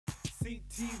Pink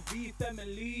TV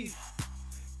family.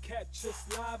 Catch us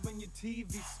live on your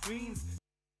TV screens.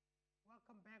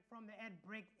 Welcome back from the ad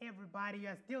break, everybody. You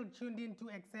are still tuned in to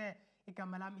Ekse.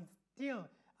 Ikamalam is still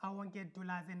Awonke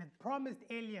Dulas, and as promised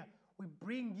earlier, we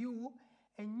bring you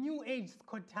a new age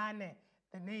Skhothane.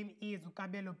 The name is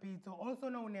Ukabelo Pizzo, also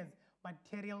known as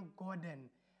Material Gordon.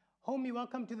 Homie,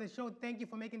 welcome to the show. Thank you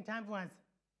for making time for us.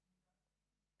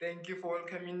 Thank you for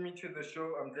welcoming me to the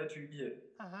show. I'm glad to be here.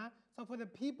 So for the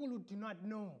people who do not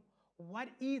know, what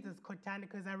is a Skhothane?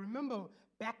 Because I remember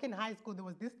back in high school, there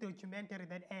was this documentary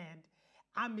that aired.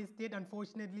 I missed it,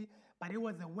 unfortunately, but it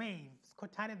was a wave.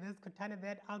 Skhothane this, Skhothane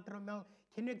that, Ultramel.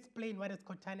 Can you explain what a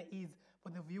Skhothane is for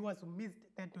the viewers who missed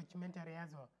that documentary as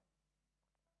well?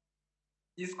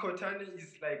 Skhothane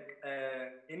is like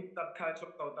in subculture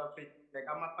of South Africa, like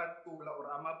Amapatula or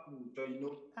Amaputo, you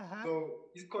know. So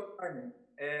Skhothane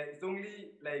is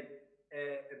only like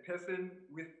a person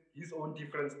with his own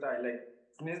different style.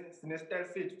 Like style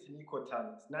said to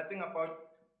Skhothane. It's nothing about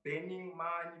banning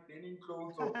money, banning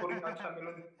clothes, or pouring ultramel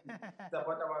on the It's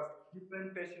about our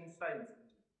different fashion styles.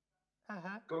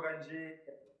 So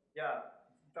yeah,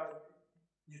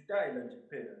 his style and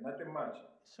Japan, nothing much.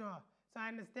 Sure. So I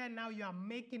understand now you are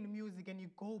making music and you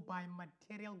go by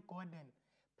Material Gordon.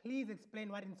 Please explain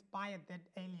what inspired that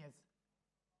alias.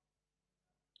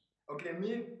 Okay,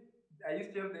 I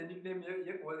used to have the nickname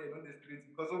Golden on the streets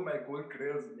because of my gold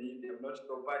grills, maybe, I'm not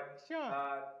sure. But sure.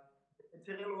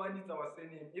 Material One is our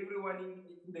surname. Everyone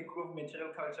in the crew of Material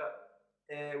Culture,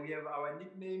 we have our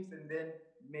nicknames, and then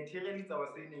Material is our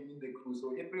surname in the crew.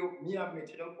 So me, I'm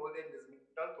Material Golden, there's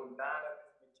Material Tondana,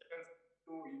 there's Material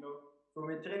Stu, you know. So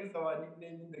Material is our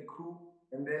nickname in the crew,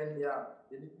 and then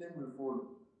the nickname will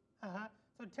follow.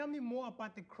 So tell me more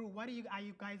about the crew. Are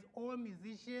you guys all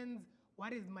musicians?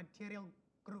 What is Material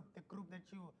Group, the group that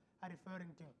you are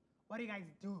referring to? What do you guys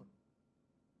do?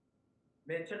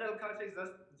 Material Culture is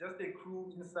just a crew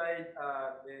inside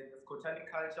the Skhothane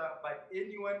culture, but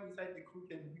anyone inside the crew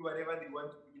can do whatever they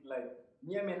want to do in life.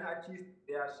 Me, I'm an artist,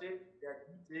 they are chefs, they are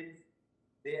DJs,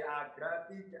 they are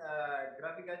graphic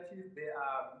artists, they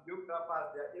are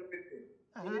videographers, they are everything.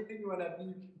 Anything you want to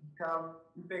become.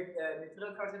 In fact,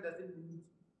 Material Culture doesn't limit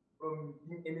from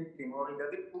doing anything, or it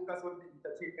doesn't focus on the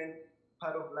entertainment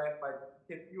part of life, but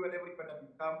you can do whatever you want to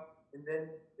become, and then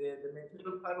the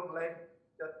material part of life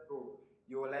just go.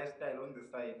 Your lifestyle on the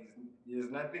side there's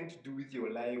nothing to do with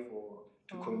your life or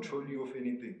to control you of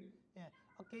anything. Yeah.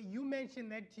 Okay, you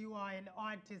mentioned that you are an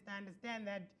artist. I understand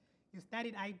that you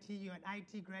studied IT, you're an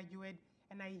IT graduate,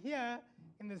 and I hear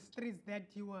in the streets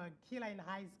that you were a killer in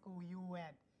high school. You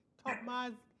had top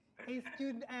marks, A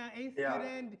student,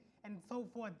 and so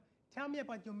forth. Tell me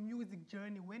about your music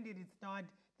journey. When did it start,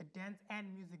 the dance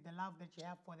and music, the love that you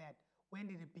have for that? When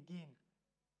did it begin?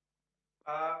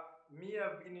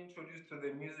 I've been introduced to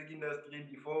the music industry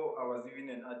before I was even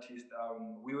an artist.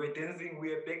 We were dancing, we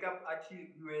were backup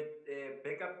artists, we were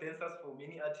backup dancers for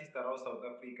many artists around South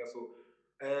Africa. So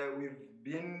we've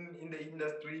been in the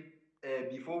industry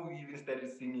before we even started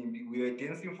singing. We were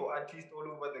dancing for artists all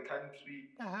over the country,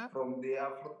 from the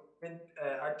Afro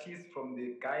artists, from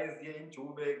the guys here in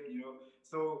Joburg, you know.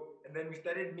 So, and then we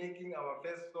started making our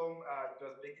first song. It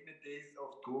was back in the days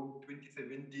of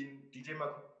 2017.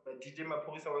 DJ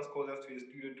Maporisa once called us to the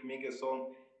studio to make a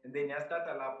song, and then I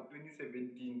started up in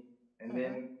 2017. And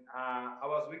then I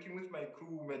was working with my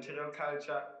crew, Material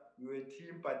Culture. We were a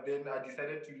team, but then I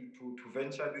decided to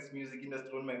venture this music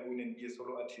industry on my own and be a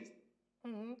solo artist.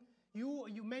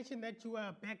 You mentioned that you were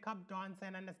a backup dancer,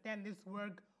 and I understand this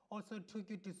work also took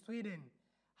you to Sweden.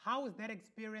 How was that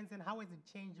experience, and how has it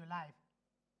changed your life?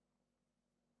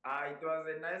 It was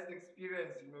a nice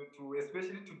experience, you know,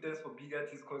 especially to dance for big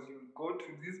artists, because you go to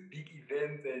these big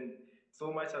events and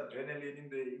so much adrenaline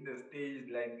in the stage,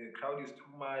 like the crowd is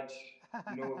too much,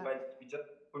 you know, but we just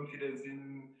confidence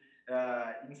in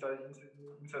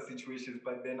such situations.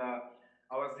 But then I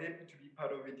was happy to be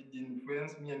part of it. It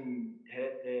influenced me and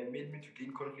made me to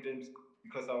gain confidence,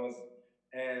 because I was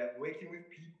working with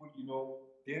people, you know.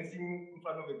 Dancing in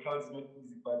front of a crowd is not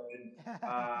easy, but then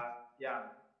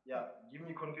give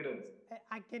me confidence.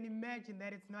 I can imagine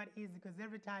that it's not easy, because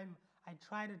every time I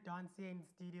try to dance here in the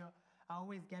studio, I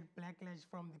always get backlash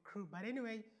from the crew. But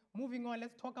anyway, moving on,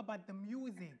 let's talk about the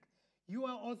music. You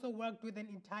are also worked with an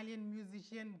Italian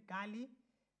musician, Gali.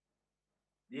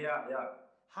 Yeah.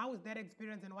 How was that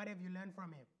experience, and what have you learned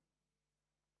from him?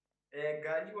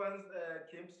 Gali once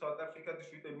came to South Africa to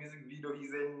shoot a music video.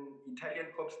 He's an Italian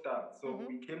pop star. So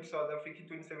we came to South Africa in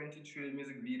 2017 to shoot a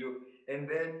music video. And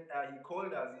then he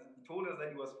called us. He told us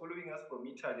that he was following us from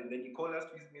Italy. And then he called us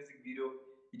to his music video.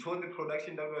 He told the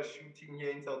production that we were shooting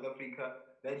here in South Africa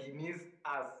that he needs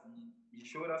us. he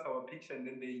showed us our picture, and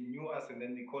then they knew us, and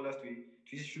then they called us to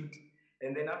his shoot.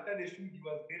 And then after the shoot, he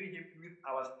was very happy with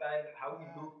our style, how we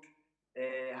looked,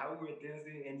 how we were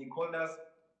dancing, and he called us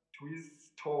to his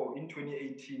tour in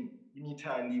 2018 in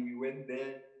Italy. We went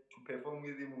there to perform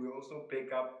with him. We also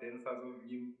pick up dancers of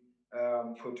him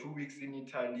for 2 weeks in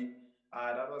Italy.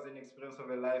 That was an experience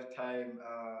of a lifetime.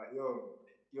 It was,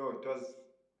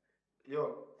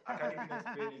 I can't even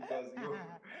explain it. It was,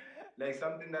 like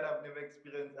something that I've never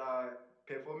experienced.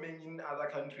 Performing in other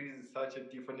countries is such a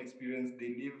different experience.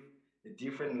 They live a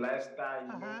different lifestyle.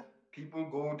 You know, people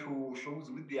go to shows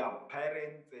with their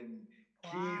parents and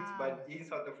kids, but in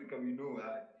South Africa, we know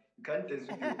you can't dance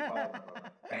with your father.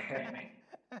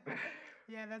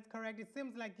 Yeah, that's correct. It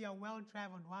seems like you're well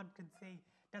traveled, one could say.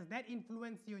 Does that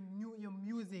influence your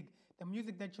music, the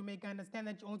music that you make? I understand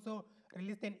that you also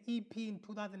released an EP in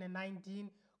 2019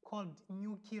 called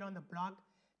New Kid on the Block.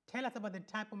 Tell us about the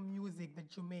type of music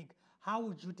that you make. How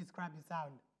would you describe your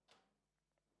sound?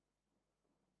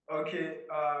 Okay,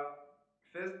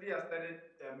 firstly I started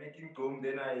making dome,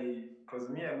 then cause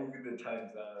me I move with the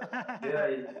times. Then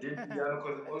I did piano,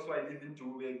 cause also I live in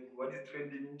Joburg. What is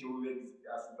trending in Joburg is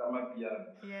Asitama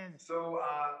piano. Yes. So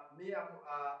I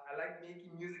like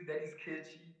making music that is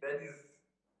catchy,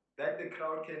 that the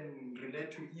crowd can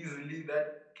relate to easily,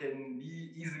 that can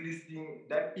be easily sing,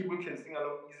 that people can sing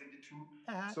along easily too.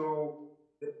 So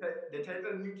the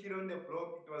title New Kid on the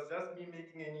Block, it was just me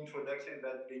making an introduction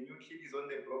that the new kid is on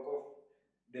the block of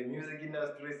the music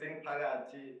industry, saying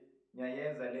Pagati,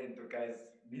 Nyayenza Lento, guys,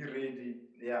 be ready.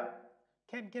 Yeah.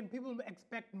 Can people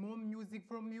expect more music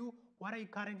from you? What are you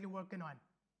currently working on?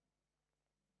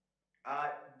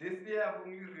 This year I've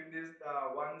only released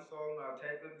one song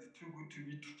titled "It's Too Good to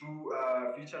Be True,"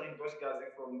 featuring Tosh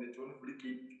Gazi from the John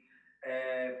Flickit.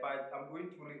 But I'm going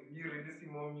to be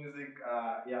releasing more music.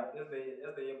 As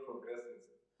the year progresses.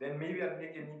 Then maybe I'll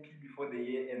make an EP before the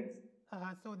year ends.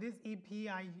 So this EP,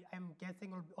 I am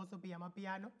guessing, will also be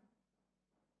Amapiano.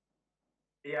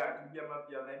 Yeah, to be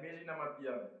Amapiano. I imagine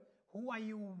Amapiano. Who are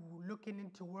you looking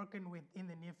into working with in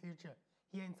the near future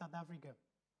here in South Africa?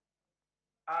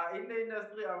 In the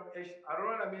industry, I don't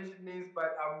want to mention names,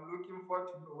 but I'm looking forward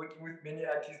to working with many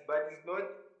artists. But it's not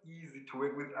easy to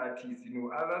work with artists. You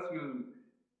know, others will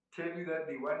tell you that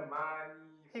they want money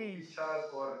for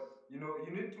features, or you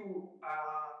need to.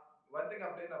 One thing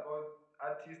I've learned about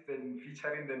artists and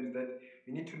featuring them is that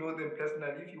you need to know them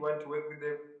personally. If you want to work with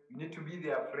them, you need to be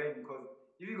their friend, because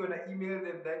if you're gonna email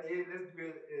them that, hey, let's do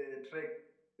a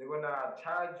track, they're gonna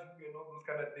charge you and all those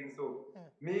kind of things. So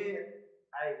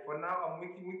for now, I'm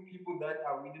working with people that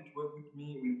are willing to work with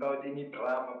me without any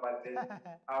drama. But then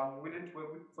I'm willing to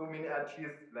work with so many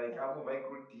artists like Abu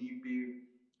Vaikro DB,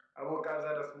 Abu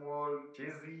Kazada Small,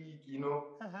 Jay-Z,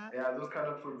 yeah, those kind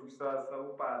of producers,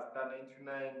 Abu Pasta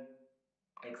 99,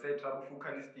 etc.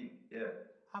 Focalistic, yeah.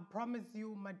 I promise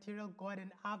you, Material God,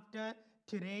 and after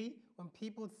today, when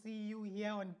people see you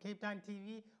here on Cape Town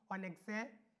TV, on Ekse,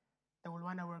 they will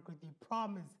want to work with you.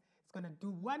 Promise. It's going to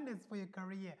do wonders for your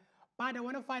career. But I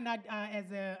want to find out,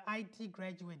 as an IT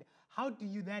graduate, how do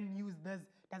you then use this?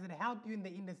 Does it help you in the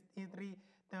industry,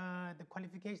 the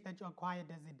qualification that you acquire?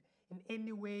 Does it in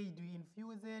any way, do you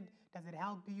infuse it? Does it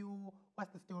help you?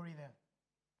 What's the story there?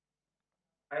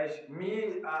 I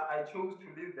chose to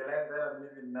live the life that I'm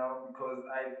living now because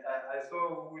I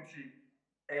saw Uti.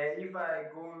 If I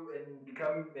go and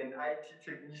become an IT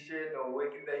technician or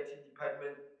work in the IT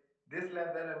department, this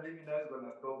life that I'm living now is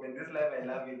gonna stop. And this life I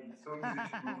love it. It's so easy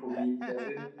to do for me.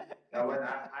 It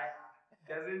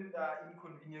doesn't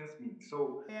inconvenience me.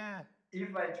 So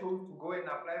if I chose to go and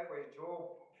apply for a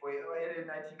job for an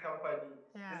IT company,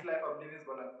 this life I'm living is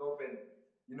gonna stop, and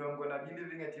I'm gonna be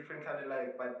living a different kind of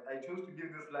life. But I chose to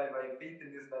live this life. I have faith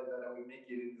in this life that I will make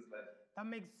it in this life. That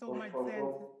makes so much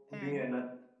sense.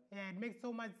 Yeah, it makes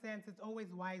so much sense. It's always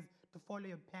wise to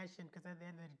follow your passion, because at the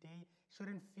end of the day, it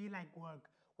shouldn't feel like work.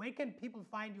 Where can people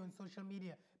find you on social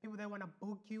media? People that want to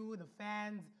book you, the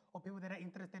fans, or people that are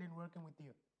interested in working with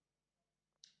you?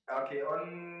 Okay,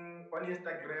 on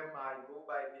Instagram, I go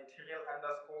by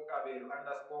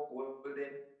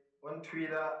material_Kabelo_golden. On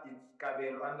Twitter, it's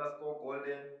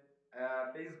Kabelo_golden.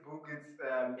 Facebook, it's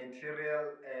material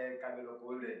Kabelo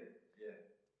golden. Yeah.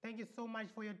 Thank you so much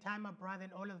for your time, my brother,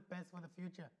 and all of the best for the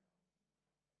future.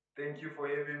 Thank you for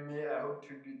having me. I hope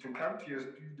to come to your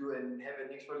studio and have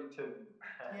an actual interview.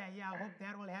 Yeah, I hope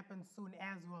that will happen soon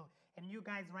as well. And you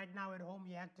guys right now at home,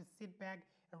 you have to sit back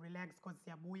and relax, because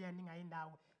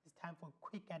it's time for a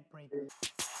quick ad break.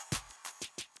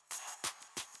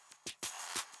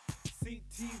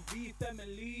 CTV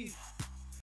family.